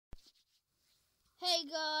Hey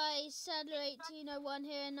guys, Sadler1801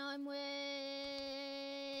 here, and I'm with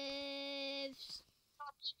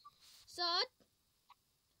Sad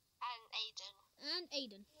And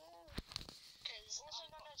Aiden. Because Also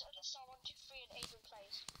known as Star123 and Aiden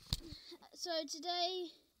plays. So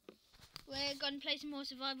today we're going to play some more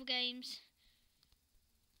survival games,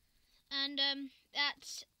 and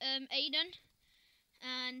that's Aiden,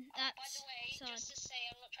 and that's by the way, Sad. just to say,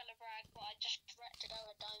 I'm not trying to brag, but I just wrecked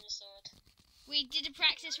out a diamond sword. We did a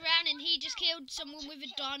practice round, and he just killed someone with a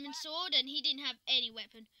diamond sword, and he didn't have any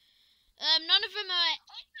weapon. None of them are.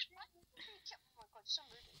 Oh my god, so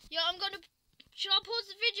rude. Yeah, Shall I pause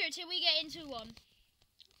the video till we get into one?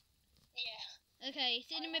 Yeah. Okay,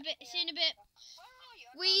 see you in a bit. See you in a bit.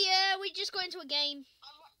 Where are you? We just got into a game.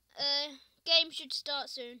 Game should start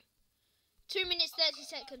soon. 2 minutes 30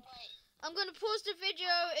 seconds. Wait. I'm gonna pause the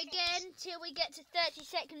video again till we get to 30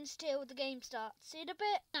 seconds till the game starts. See you in a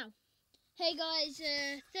bit. Now, hey guys,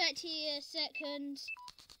 30 seconds,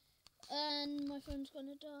 and my phone's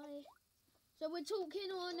gonna die. So we're talking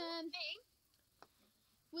on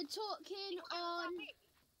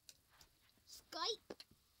Skype,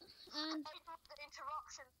 and The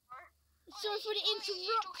interruption, bro. sorry for the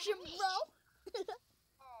interruption, bro.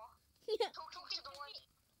 Oh, Yeah. talking to the one.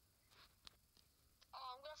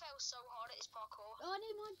 Oh, I'm gonna fail so hard at this parkour. I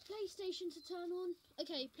need my PlayStation to turn on.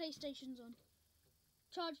 Okay, PlayStation's on.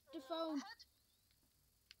 Charge the phone.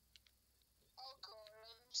 Oh god,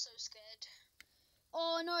 I'm so scared.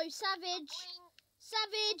 Oh no, Savage!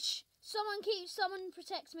 Savage! Someone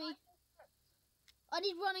protect me. I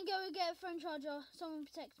need to run and go and get a phone charger. Someone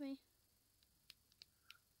protect me.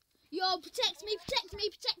 Yo, protect me, protect me,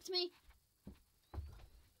 protect me.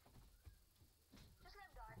 Just let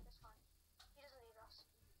him die, that's fine. He doesn't need us.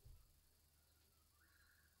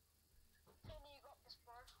 Tony, you got this,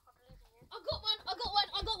 bro. I believe in you. I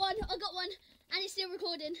got one. And it's still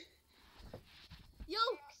recording. Yo,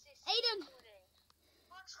 Aiden. I'm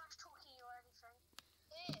not trying to talk to you or anything.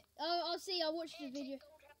 Here. Oh, I'll see. I'll watch the video.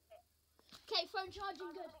 Okay, phone charging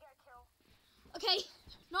I'm good. gonna get killed. Okay,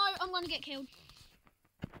 no, I'm gonna get killed.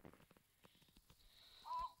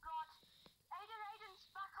 Oh god. Aiden,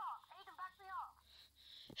 back up. Aiden, back me up.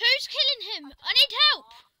 Who's killing him? I need help.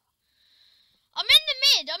 I'm in the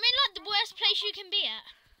mid. I'm in like the worst place you can be at.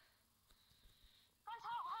 Guys,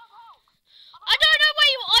 help. I don't know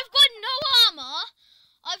where you are. I've got no armor.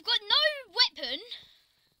 I've got no weapon.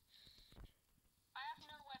 I have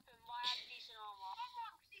no weapon, but I have decent armor.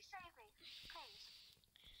 Someone, please save me. Please.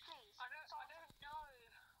 I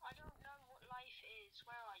don't know what life is.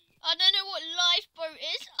 Where are you? I don't know what lifeboat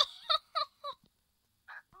is.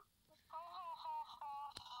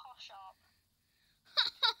 Sharp.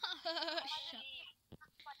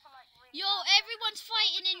 Yo, everyone's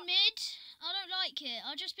fighting in mid. I don't like it.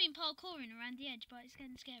 I've just been parkouring around the edge, but it's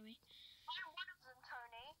getting scary. I'm one of them,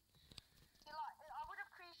 Tony. I would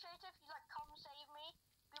appreciate if you come save me.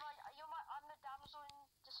 Be like, I'm the damsel in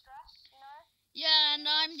distress, you know? Yeah, and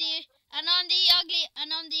I'm the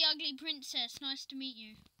ugly princess. Nice to meet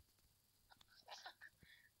you.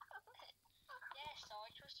 Yes, so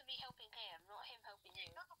I'm supposed to be helping him, not him helping you.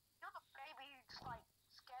 You're the baby who just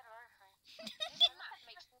scared of everything. This map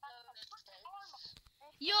makes no sense.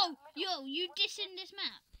 Yo, you dissing this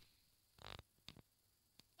map?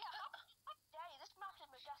 Yeah, how dare you? This map is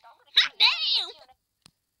majestic. I'm gonna How kill dare you. you?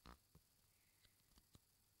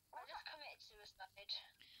 I just committed suicide.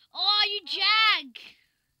 Oh, you jag!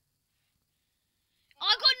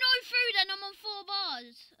 I got no food and I'm on 4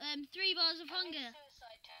 bars. 3 bars of hunger.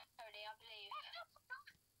 Suicide, Tony, I believe.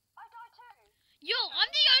 I died too. Yo, I'm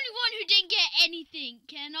the only one who didn't get anything,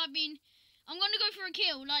 and I'm gonna go for a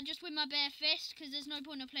kill, just with my bare fist, because there's no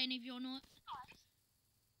point of playing if you're not. I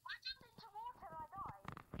jumped into water and I died.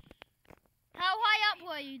 How high up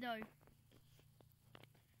were you though?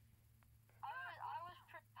 I was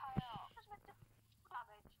pretty high up. Just meant to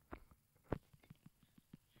damage.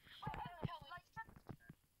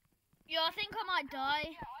 Yo, I think I might die.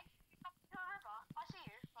 Yeah, I jumped into a river. I see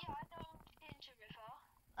you. Yeah, I jumped into a river.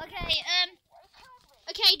 Okay, It killed me.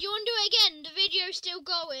 okay, do you want to do it again? The video's still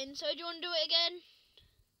going, so do you want to do it again?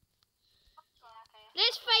 Okay.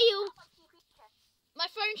 Let's fail.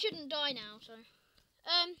 My phone shouldn't die now, so.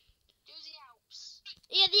 Do the Alps.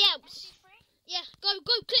 Yeah, the Alps. Yeah, go,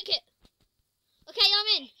 click it. Okay, I'm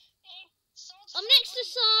in. I'm next to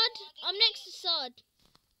Sad.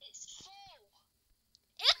 It's full.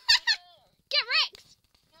 Get wrecked.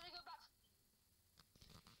 You wanna go back?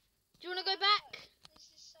 Do you want to go back? This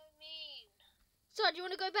is so mean. Sad, do you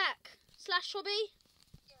want to go back? Slash hobby?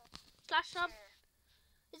 Yeah. Slash sub?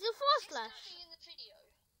 Yeah. Is it 4 Is slash? Daddy in the video?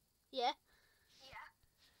 Yeah. Yeah.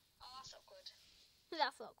 Oh, that's not good.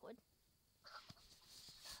 that's awkward.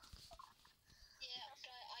 Yeah,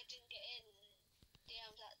 I didn't get in. Yeah,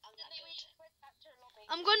 I'm that good.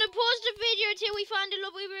 I'm gonna pause the video till we find a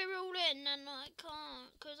lobby we're all in, and I can't,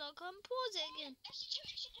 because I can't pause it again.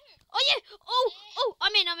 Oh yeah! Oh,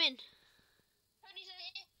 I'm in.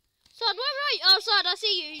 Sad, where are you? Oh, Sad, I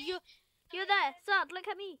see you. You're there. Sad, look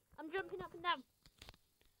at me. I'm jumping up and down.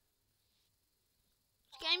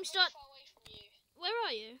 Game start. Far away from you. Where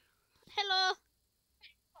are you? Hello.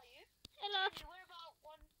 Are you? Hello. We're about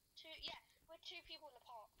 1, 2. Yeah, we're 2 people in the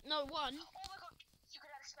park. No, one. Oh my god, you could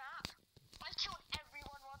have a snap. I've killed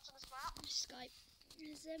everyone once on the snap. Skype.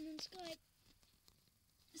 There's them on Skype.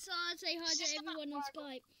 Sad, say hi to everyone on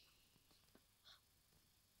Skype.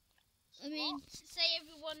 I mean, say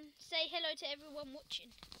hello to everyone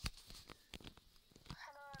watching.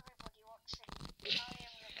 Hello everybody watching. I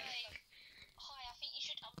am the big. Hi, I think you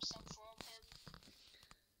should unsub from him.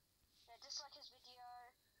 Yeah, dislike his video.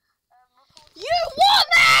 Report. You what,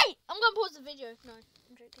 mate? I'm gonna pause the video. No,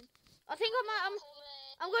 I'm joking. I think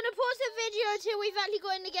I'm gonna pause the video till we've actually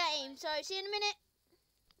got in the game. So see you in a minute.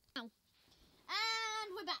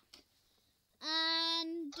 And we're back.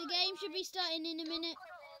 And the game should be starting in a minute.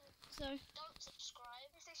 So Don't subscribe.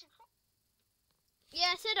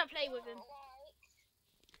 yeah, I said I'd play with him. Don't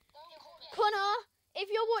Connor, if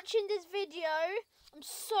you're watching this video, I'm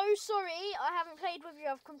so sorry I haven't played with you.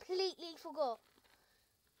 I've completely forgot.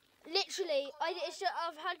 Literally, I've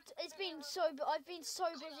been so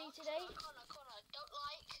busy today. Connor, don't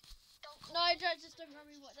like. Don't No, just don't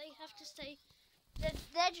worry what they have to say.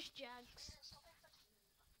 They're just jags.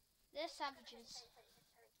 They're savages.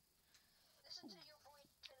 listen to your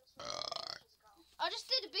voice. I just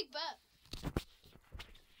did a big burp.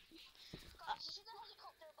 Guys, you see the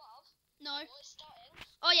helicopter above? No. Oh, it's starting.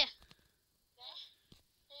 Oh yeah.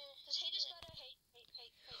 Does he just go to hate?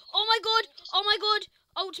 Oh my god. Oh my god.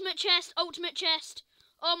 Ultimate chest. Ultimate chest.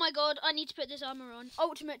 Oh my god. I need to put this armor on.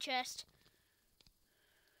 Ultimate chest.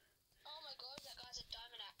 Oh my god, that guy's a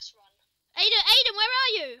diamond axe run. Aiden, where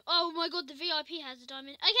are you? Oh my god, the VIP has a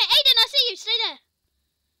diamond. Okay, Aiden, I see you. Stay there.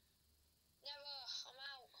 No, I'm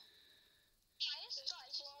out. Guys, is the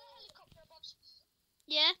helicopter above?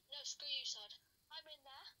 Yeah. No, screw you, Sod. I'm in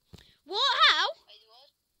there. What? How? Wait, what?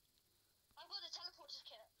 I've got the teleporter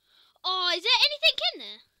kit. Oh, is there anything in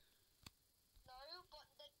there? No, but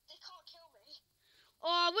they can't kill me. Oh,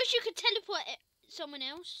 I wish you could teleport someone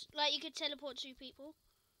else. Like you could teleport 2 people.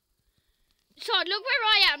 So look where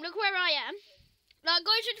I am. Look where I am. Like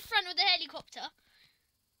go to the front of the helicopter.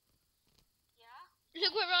 Yeah?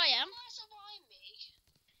 Look where I am. Why survive me?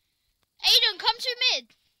 Aiden, come to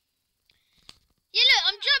mid. Yeah, look,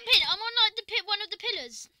 I'm jumping. I'm on like one of the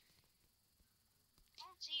pillars. I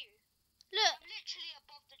can't see you. Look. I'm literally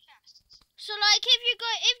above the chest. So like if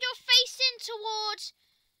you're facing towards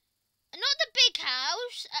not the big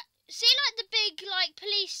house, see like the big like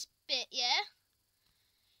police bit, yeah?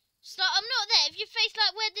 So like, I'm not there. If you face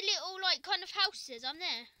like where the little like kind of house is, I'm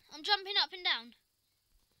there. I'm jumping up and down.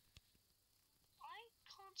 I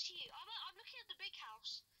can't see you. I'm looking at the big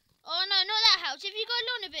house. Oh no, not that house. If you go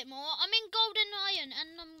along a bit more, I'm in golden iron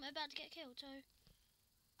and I'm about to get killed. So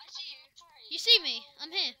I see you. you see me?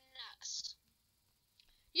 I'm here. Next.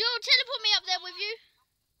 Yo, teleport me up there with you.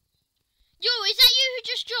 Yo, is that you who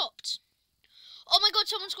just dropped? Oh my god,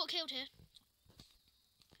 someone's got killed here.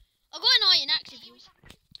 I got an iron active.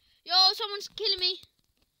 Yo, someone's killing me.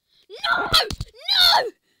 No!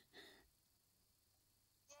 No!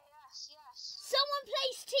 Yes. Someone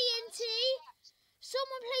placed TNT.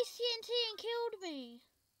 Someone placed TNT and killed me.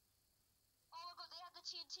 Oh my god, they had the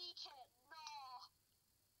TNT kit. No.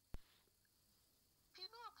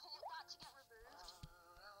 People report that to get removed.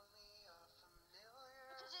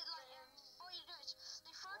 Because it like, all you do is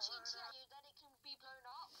they throw TNT at you, then it can be blown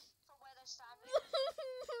up from where they're standing.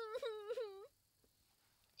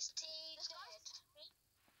 Is T dead?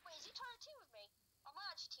 Wait, is he trying to team with me? I might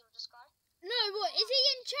actually team with this guy. No, what? Is he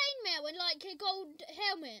in chainmail and like a gold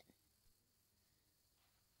helmet?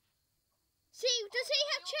 See, does he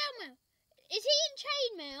have chainmail? Is he in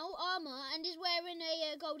chainmail armor and is wearing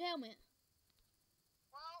a gold helmet?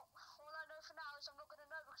 Well, all I know for now is I'm not going to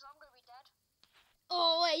know because I'm going to be dead.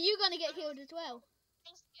 Oh wait, you're gonna get killed as well.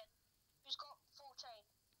 Who's got full chain?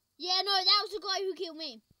 Yeah, no, that was the guy who killed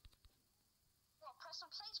me. What, Preston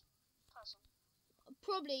Place person?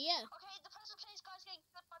 Probably, yeah. Okay, the Preston Place guy's getting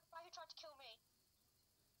killed by the guy who tried to kill me.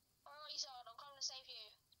 Alright, Zod, I'm coming to save you.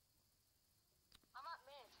 I'm at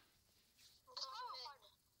mid. This guy will find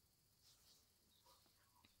it.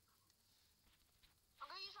 I'm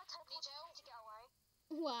going to use my teleporter to get away.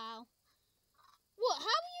 Wow. What? How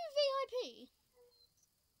are you VIP?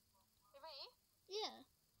 You me? Yeah.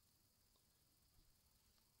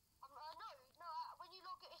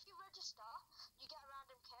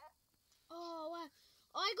 Oh, wow.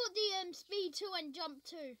 I got the speed 2 and jump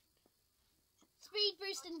 2. Speed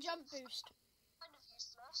boost and jump boost. Kind of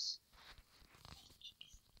useless.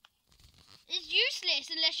 It's useless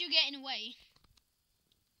unless you're getting away.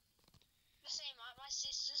 The same, my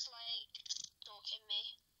sister's like stalking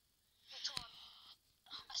me. Which one?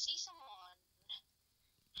 I see someone.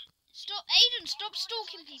 Stop, Aiden, stop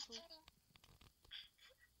stalking people.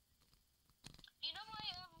 You know my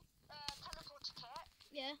teleporter kit?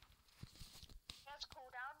 Yeah. That's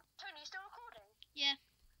cooldown. Tony, you still recording? Yeah.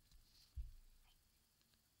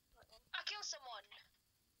 I killed someone.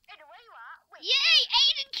 Aiden, where you at? Wait. Yay!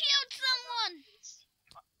 Aiden killed someone!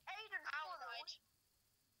 Aiden, how died?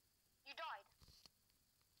 You died?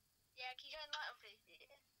 Yeah, can you turn the light on, please?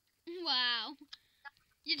 Wow.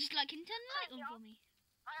 You're just like, can you turn the light on for me?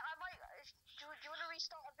 I might. Do you want to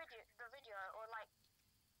restart the video, or like?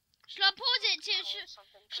 Shall I pause it?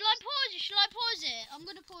 Something? Shall I pause it? Shall I pause it? I'm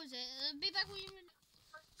gonna pause it. Be back when you're in.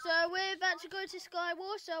 So we're about to go to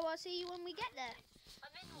Skywars, so I'll see you when we get there.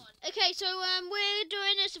 I'm in one. Okay, so we're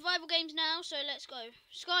doing a survival games now, so let's go.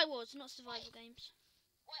 Skywars, not survival games.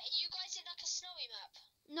 Wait, are you guys in like a snowy map?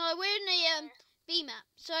 No, we're in the B map.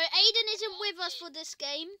 So Aiden isn't with us for this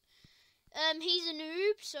game. He's a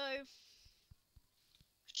noob, so.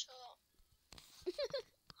 Sure.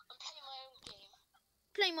 I'm playing my own game.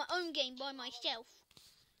 Playing my own game by myself.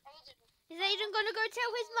 Aiden, Is Aiden gonna go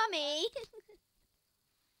tell his mummy?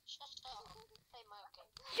 shut up. Play my own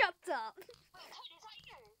game. Shut up. Wait, Tony, is that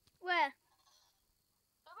you? Where?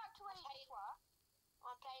 Go back to where you were.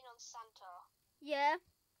 I'm playing on Santa. Yeah.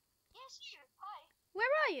 Yes, you. Hi. Where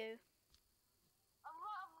are you? I'm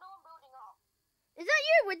no one building up. Is that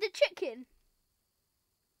you with the chicken?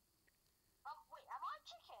 Wait, am I a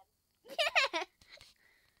chicken? Yeah.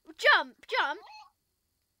 Jump, jump.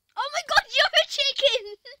 Oh my god, you're a chicken!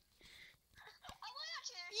 Am I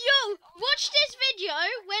actually? Yo, watch this video.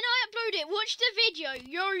 When I upload it, watch the video.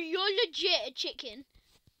 You're legit a chicken.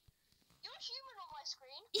 You're a human on my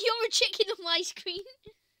screen. You're a chicken on my screen.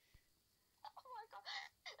 Oh my god.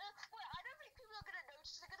 Wait, I don't think people are gonna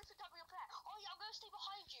notice. They're gonna think I'm your player. Oh yeah, I'm gonna stay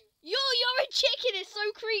behind you. You're a chicken. It's so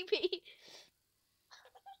creepy.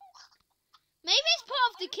 Maybe it's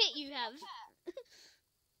part of the kit you have.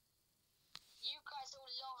 You guys all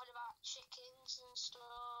laughing about chickens and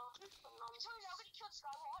stuff. Tony, I'm gonna kill this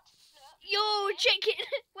guy. Watch. Look. Yo, chicken.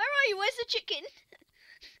 Where are you? Where's the chicken?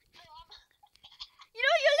 No, You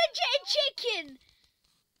know, you're legit a chicken.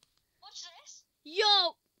 watch this.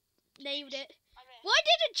 Yo, nailed it. I'm in. Why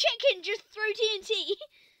did a chicken just throw TNT?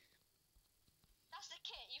 That's the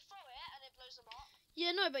kit. You throw it and it blows them up.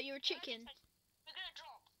 Yeah, no, but you're a chicken. We're gonna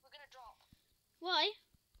drop. We're gonna drop. Why?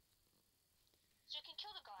 So you can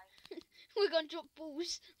kill the guy. We're gonna drop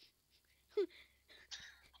balls.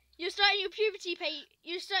 You're starting your puberty,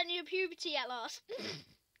 You're starting your puberty at last. You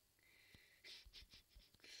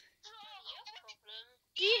have a problem.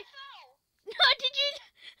 Do you? Fell. No, did you?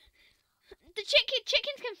 The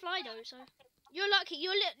chickens can fly though, so you're lucky.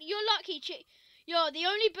 You're lucky, You're the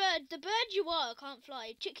only bird. The bird you are can't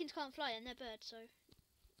fly. Chickens can't fly, and they're birds. So.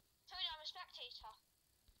 Tony, I'm a spectator.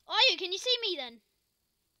 Are you? Can you see me then?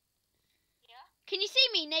 Yeah? Can you see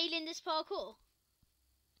me nailing this parkour?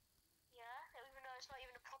 Yeah, even though it's not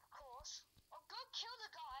even a proper course. Oh, go kill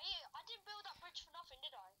the guy. I didn't build that bridge for nothing,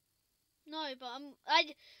 did I? No, but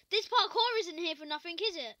this parkour isn't here for nothing,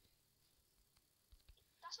 is it?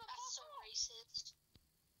 That's not so racist.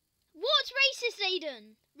 What's racist,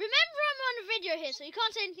 Aiden? Remember, I'm on a video here, so you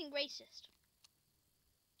can't say anything racist.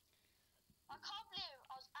 I can't believe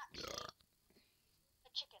I was actually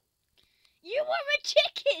a chicken. You were a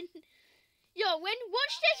chicken. Yo,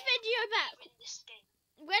 watch this video back. In this game.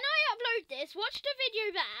 When I upload this, watch the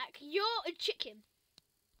video back. You're a chicken.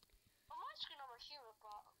 On my screen, I'm a human,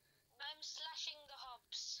 but I'm slashing the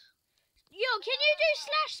hubs. Yo, can you do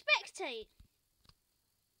 /spectate?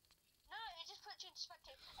 No, it just puts you in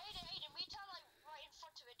spectate. Aiden, we turn like right in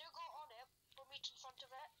front of it. Don't go on it, but meet in front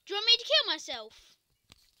of it. Do you want me to kill myself?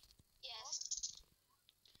 Yes.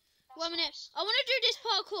 1 minute. Nice. I want to do this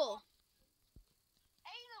parkour.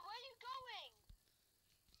 Aiden, where are you going?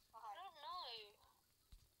 I don't know.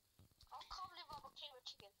 I can't believe I'm a king of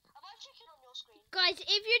chicken. Am I a chicken on your screen? Guys,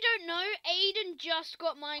 if you don't know, Aiden just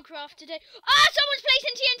got Minecraft today. Ah, someone's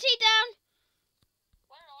placing TNT down.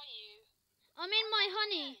 Where are you? I'm in my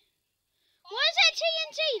honey. Oh, Why is that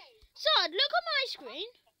TNT? Sod, look on my screen.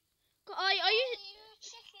 Are you? Are you a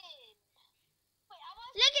chicken? Wait, am I?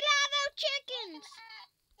 Look at all those chickens.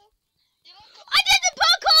 You look I did the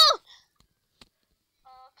parkour.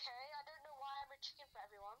 Okay, I don't know why I'm a chicken for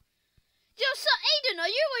everyone. Yo, so Aiden,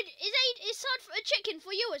 are you? Is Sod a chicken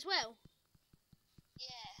for you as well?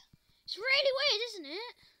 Yeah. It's really weird, isn't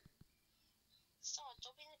it? Start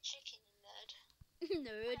dropping the chicken, you nerd.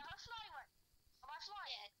 Nerd. Am I flying? Am I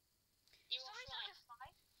flying? Yeah. You are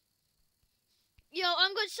flying. Yo,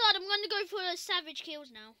 I'm going to start. I'm going to go for savage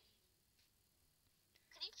kills now.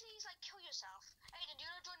 Can you please, like, kill yourself? Aiden, do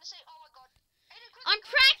you want to join the same? Oh my god. Aiden, quickly, I'm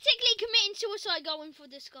practically committing suicide going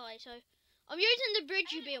for this guy, so I'm using the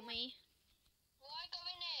bridge you built me. Why go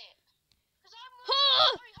in it? Because I'm...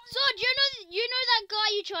 Oh! Sod, you know that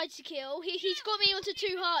guy you tried to kill? He's got me onto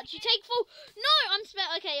 2 hearts. You take full... No!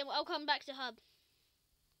 Okay, I'll come back to hub.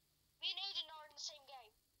 Me and Aiden are in the same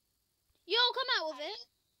game. Yo, come out with it.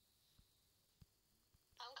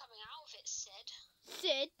 I'm coming out of it, Sid.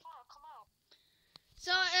 Sid. Oh, come out.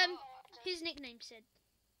 So, his nickname's Sid.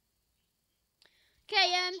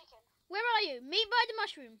 Okay, where are you? Meet by the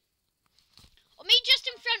mushroom. Or meet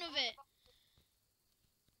just in front of it.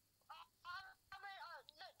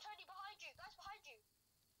 Look, Tony, behind you. Guys, behind you.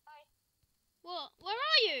 Hi. What? Where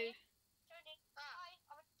are you? Tony, hi.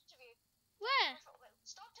 I'm in front of you. Where?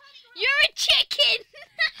 Stop turning around. You're a chicken!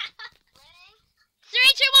 Ready? 3, 2,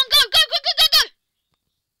 1, go, go, go, go, go, go!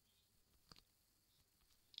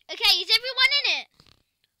 Okay, is everyone in it?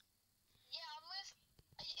 Yeah, I'm with...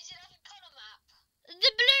 Is it like a colour map?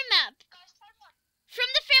 The blue map. Guys, turn around. From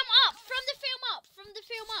the film up, from the film up, from the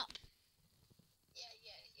film up. Yeah.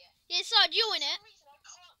 Yeah, Sod, you in For it. some reason, I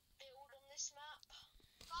can't build on this map.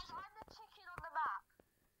 Guys, I'm the chicken on the map.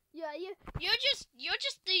 Yeah, you're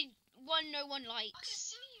just the one no one I can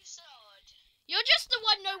likes. see you, Sod. You're just the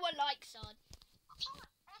one no one likes, Sod. Oh,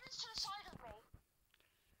 Evan's to the side of me.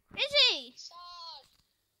 Is he? Sod.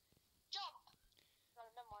 Jump. No,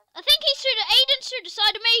 never mind. I think he's to the Aiden's to the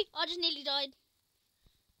side of me. I just nearly died.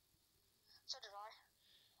 So did I.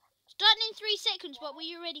 Starting in 3 seconds, but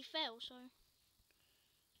we already fell, so.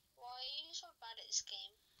 Why are you so bad at this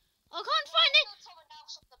game? I can't find it. Someone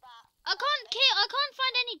else off the bat. I can't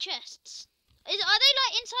find any chests. Are they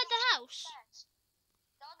like inside the house? Stairs.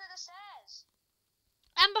 They're under the stairs.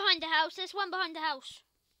 And behind the house. There's one behind the house.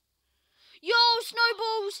 Yo,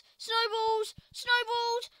 snowballs! Snowballs!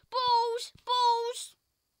 Snowballs! Balls! Balls!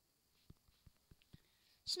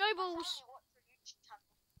 Snowballs. Tony, what's your YouTube channel?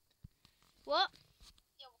 What?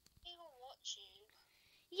 Yeah, people watch you.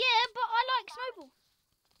 Yeah, but I like snowball.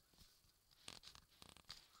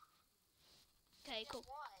 Okay, cool.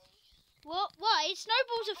 Why? What? Why?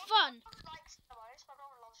 Snowballs are fun. My brother likes the most. My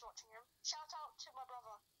brother loves watching him. Shout out to my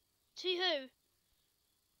brother. To who?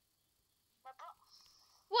 My brother.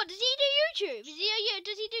 What, does he do YouTube?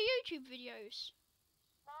 Does he do YouTube videos?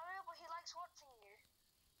 No, but he likes watching you.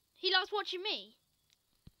 He likes watching me.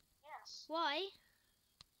 Yes. Why?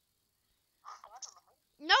 I don't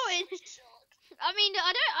know. No, Sure. I mean,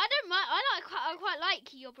 I don't mind. I quite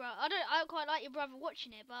like your brother. I quite like your brother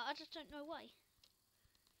watching it, but I just don't know why.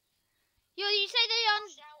 Yo, you say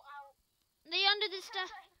Shout out. they under the stuff.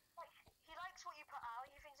 He likes what you put out.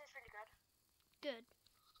 He thinks it's really good. Good.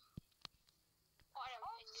 I don't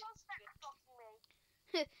think it's good. Blocking me.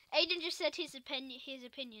 Aiden just said his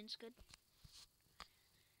opinion's good.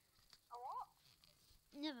 A what?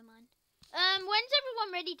 Never mind. When's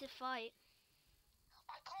everyone ready to fight?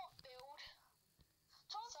 I can't build.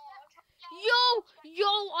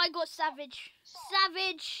 Yo, I got savage.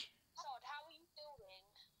 Savage. Sod, how are you building?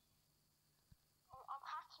 I'm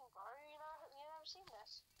hacking, bro. You never seen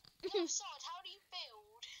this. No, Sod, how do you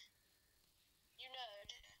build? You nerd.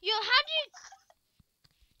 Yo, how do you...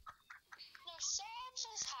 No, Sod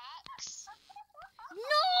says hacks.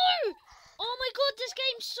 No! Oh my god, this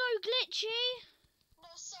game's so glitchy. No,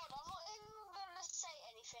 Sod, I'm not even gonna say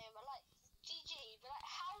anything, but like, GG, but like,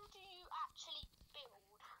 how do you actually build?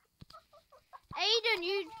 Aiden,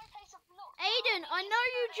 I know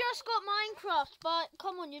you just got Minecraft, but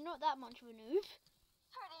come on, you're not that much of a noob.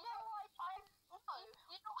 Tony, no,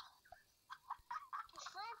 you're not. You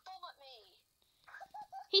threw a bomb at me.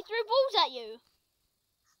 He threw balls at you.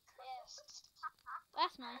 Yes.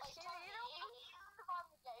 That's nice. Like, Tony, you know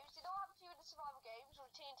survival games? You know what happens to you in the survival games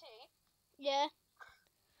with TNT? Yeah.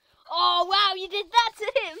 Oh wow, you did that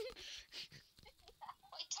to him.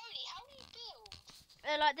 Wait, Tony, how do you build?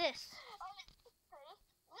 Like this.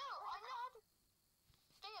 No, I know how to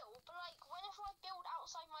build, but like whenever I build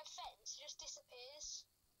outside my fence, it just disappears.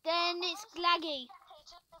 Then it's laggy.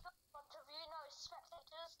 Spectators, front of you, no, it's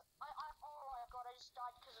spectators. Oh my god, I just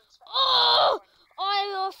died because of the spectators. Oh!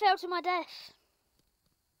 I fell to my death.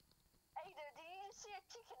 Aiden, do you see a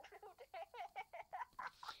chicken building?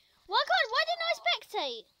 Why didn't I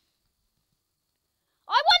spectate?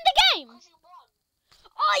 I won the game. Because you won.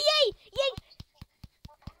 Oh yay! Yay!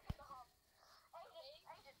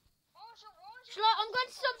 I'm going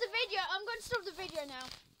to stop the video. I'm going to stop the video now.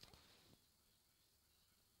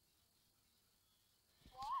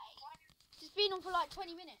 been on for like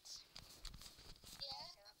 20 minutes. Yeah.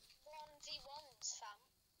 1v1s, fam.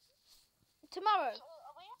 Tomorrow.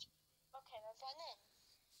 Are we? Okay, that's fine then.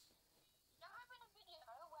 There has been a video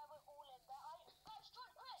where we're all in there. Guys, join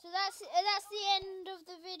quick. So that's the end of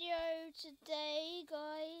the video today,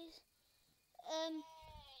 guys. Hey,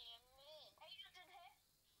 Aiden's in here.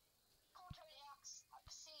 Call Tony Axe.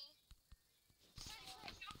 See. Tony,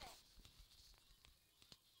 I believe.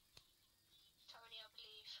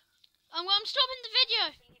 I'm stopping the video,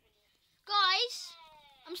 guys.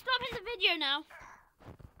 I'm stopping the video now.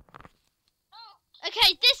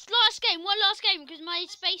 Okay, this last game, one last game, because my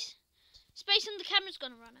space on the camera's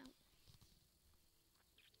gonna run out.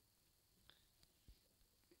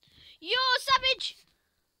 You're savage.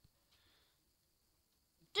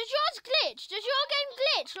 Does yours glitch? Does your game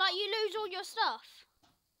glitch like you lose all your stuff?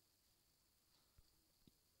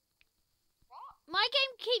 What? My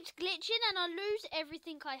game keeps glitching and I lose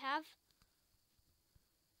everything I have.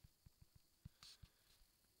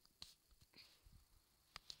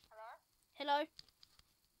 Hello? Hello?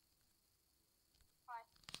 Hi.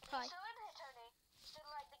 Hi. You still in here, Tony? Still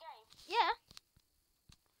like the game? Yeah.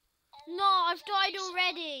 No, I've died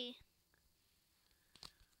already.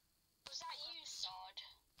 Was that you, Sod?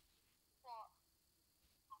 What?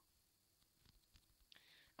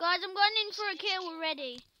 Guys, I'm going in for a kill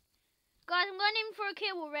already. Guys, I'm going in for a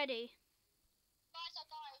kill already. Guys, I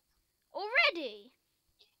died. Already?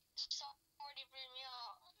 Sod already blew me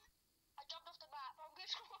up. I jumped off the map. I'm going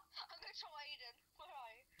to show Aiden. Where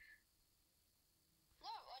are you?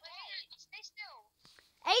 No, I died. Stay still.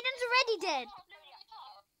 Aiden's already dead. Oh, blew me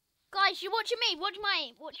up. Guys, you watching me? Watch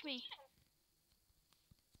me.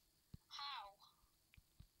 How?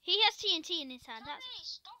 He has TNT in his hand. That's Tony,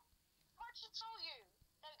 stop. I should show you.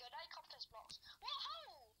 There we go. Now you come test blocks. What?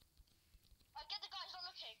 How? I get the guy's not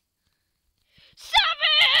looking.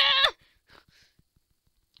 Savage!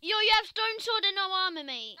 Yo, you have stone sword and no armor,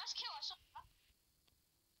 mate. Nice kill. I saw that.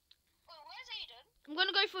 Oh, where's Aiden? I'm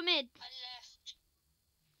gonna go for mid. I left.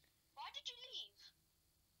 Why did you leave?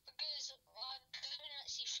 Because I couldn't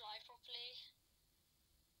actually fly properly.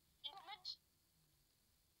 You got meant.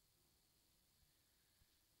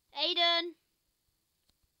 Aiden.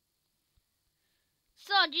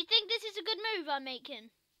 So, do you think this is a good move I'm making?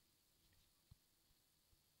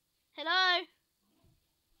 Hello?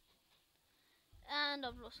 And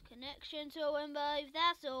I've lost connection to Wimbo.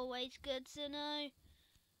 That's always good to know.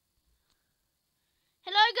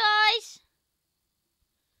 Hello, guys?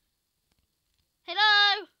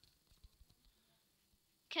 Hello?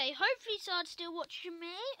 Okay, hopefully Sard's still watching me.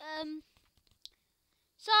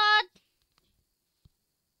 Sard!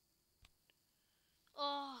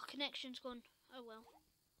 Oh, connection's gone. Oh well.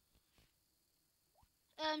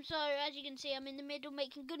 So as you can see, I'm in the middle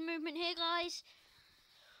making good movement here, guys.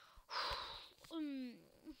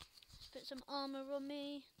 Let's put some armor on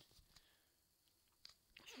me.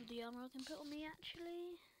 That's all the armor I can put on me,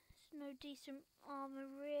 actually. There's no decent armor,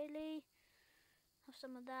 really. Have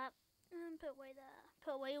some of that. And put away that.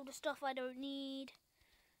 Put away all the stuff I don't need.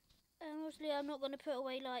 And obviously I'm not going to put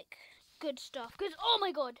away, like, good stuff. Because, oh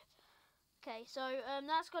my god! Okay, so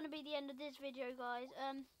that's going to be the end of this video, guys.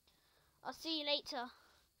 I'll see you later.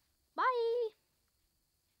 Bye!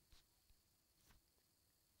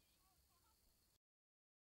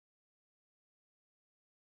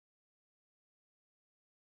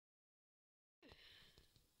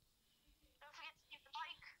 Don't forget to leave a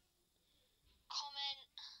like,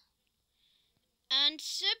 comment, And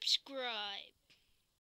subscribe.